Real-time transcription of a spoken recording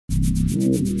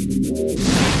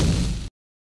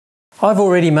I've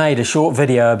already made a short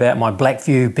video about my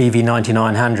Blackview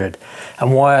BV9900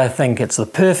 and why I think it's the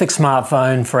perfect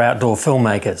smartphone for outdoor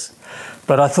filmmakers.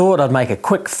 But I thought I'd make a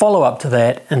quick follow-up to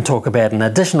that and talk about an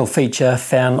additional feature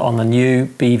found on the new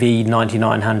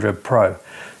BV9900 Pro,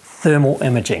 thermal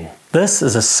imaging. This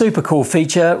is a super cool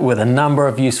feature with a number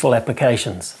of useful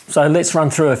applications, so let's run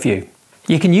through a few.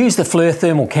 You can use the Flir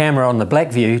thermal camera on the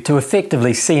Blackview to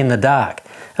effectively see in the dark,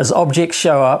 as objects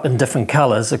show up in different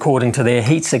colours according to their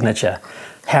heat signature,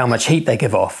 how much heat they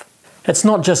give off. It's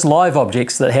not just live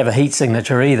objects that have a heat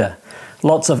signature either.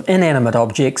 Lots of inanimate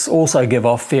objects also give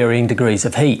off varying degrees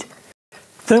of heat.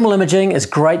 Thermal imaging is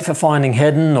great for finding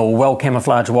hidden or well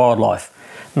camouflaged wildlife,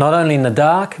 not only in the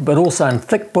dark but also in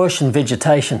thick bush and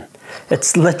vegetation.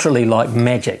 It's literally like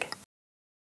magic.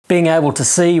 Being able to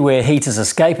see where heat is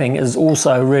escaping is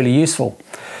also really useful.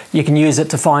 You can use it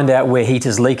to find out where heat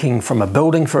is leaking from a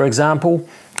building, for example,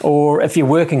 or if you're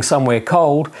working somewhere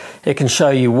cold, it can show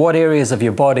you what areas of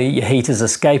your body your heat is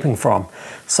escaping from,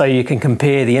 so you can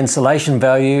compare the insulation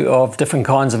value of different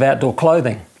kinds of outdoor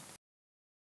clothing.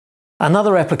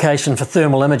 Another application for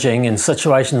thermal imaging in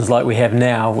situations like we have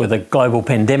now with a global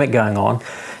pandemic going on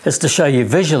is to show you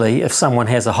visually if someone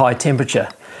has a high temperature.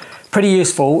 Pretty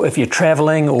useful if you're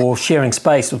travelling or sharing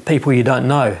space with people you don't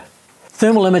know.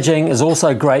 Thermal imaging is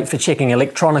also great for checking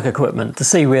electronic equipment to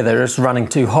see whether it's running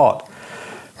too hot.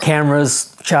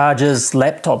 Cameras, chargers,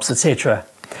 laptops, etc.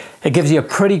 It gives you a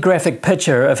pretty graphic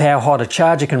picture of how hot a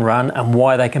charger can run and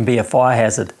why they can be a fire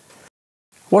hazard.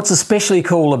 What's especially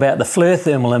cool about the Flir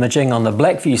thermal imaging on the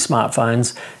Blackview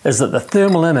smartphones is that the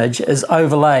thermal image is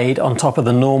overlaid on top of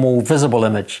the normal visible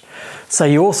image. So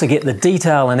you also get the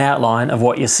detail and outline of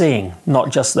what you're seeing,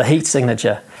 not just the heat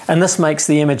signature. And this makes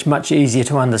the image much easier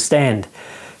to understand,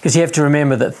 because you have to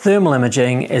remember that thermal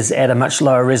imaging is at a much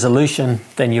lower resolution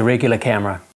than your regular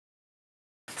camera.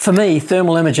 For me,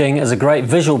 thermal imaging is a great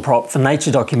visual prop for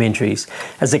nature documentaries,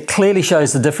 as it clearly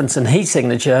shows the difference in heat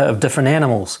signature of different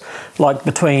animals, like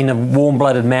between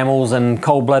warm-blooded mammals and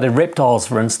cold-blooded reptiles,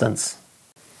 for instance.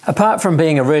 Apart from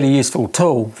being a really useful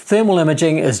tool, thermal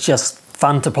imaging is just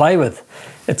fun to play with.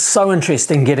 It's so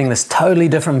interesting getting this totally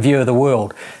different view of the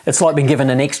world. It's like being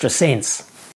given an extra sense.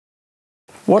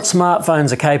 What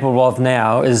smartphones are capable of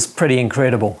now is pretty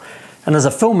incredible. And as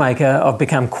a filmmaker, I've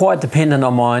become quite dependent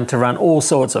on mine to run all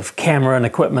sorts of camera and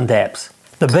equipment apps.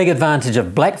 The big advantage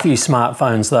of Blackview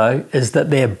smartphones though is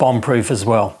that they're bomb-proof as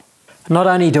well. Not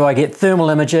only do I get thermal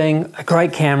imaging, a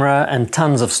great camera and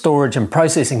tons of storage and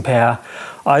processing power,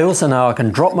 I also know I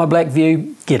can drop my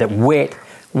Blackview, get it wet,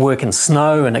 work in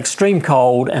snow and extreme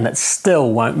cold, and it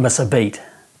still won't miss a beat.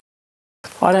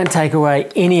 I don't take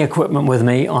away any equipment with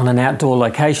me on an outdoor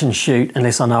location shoot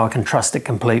unless I know I can trust it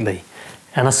completely.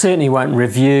 And I certainly won't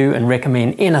review and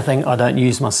recommend anything I don't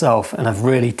use myself and have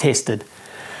really tested.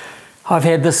 I've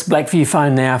had this Blackview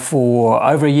phone now for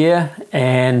over a year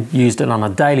and used it on a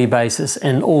daily basis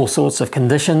in all sorts of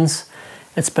conditions.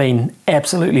 It's been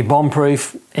absolutely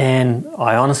bomb-proof, and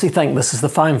I honestly think this is the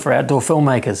phone for outdoor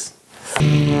filmmakers.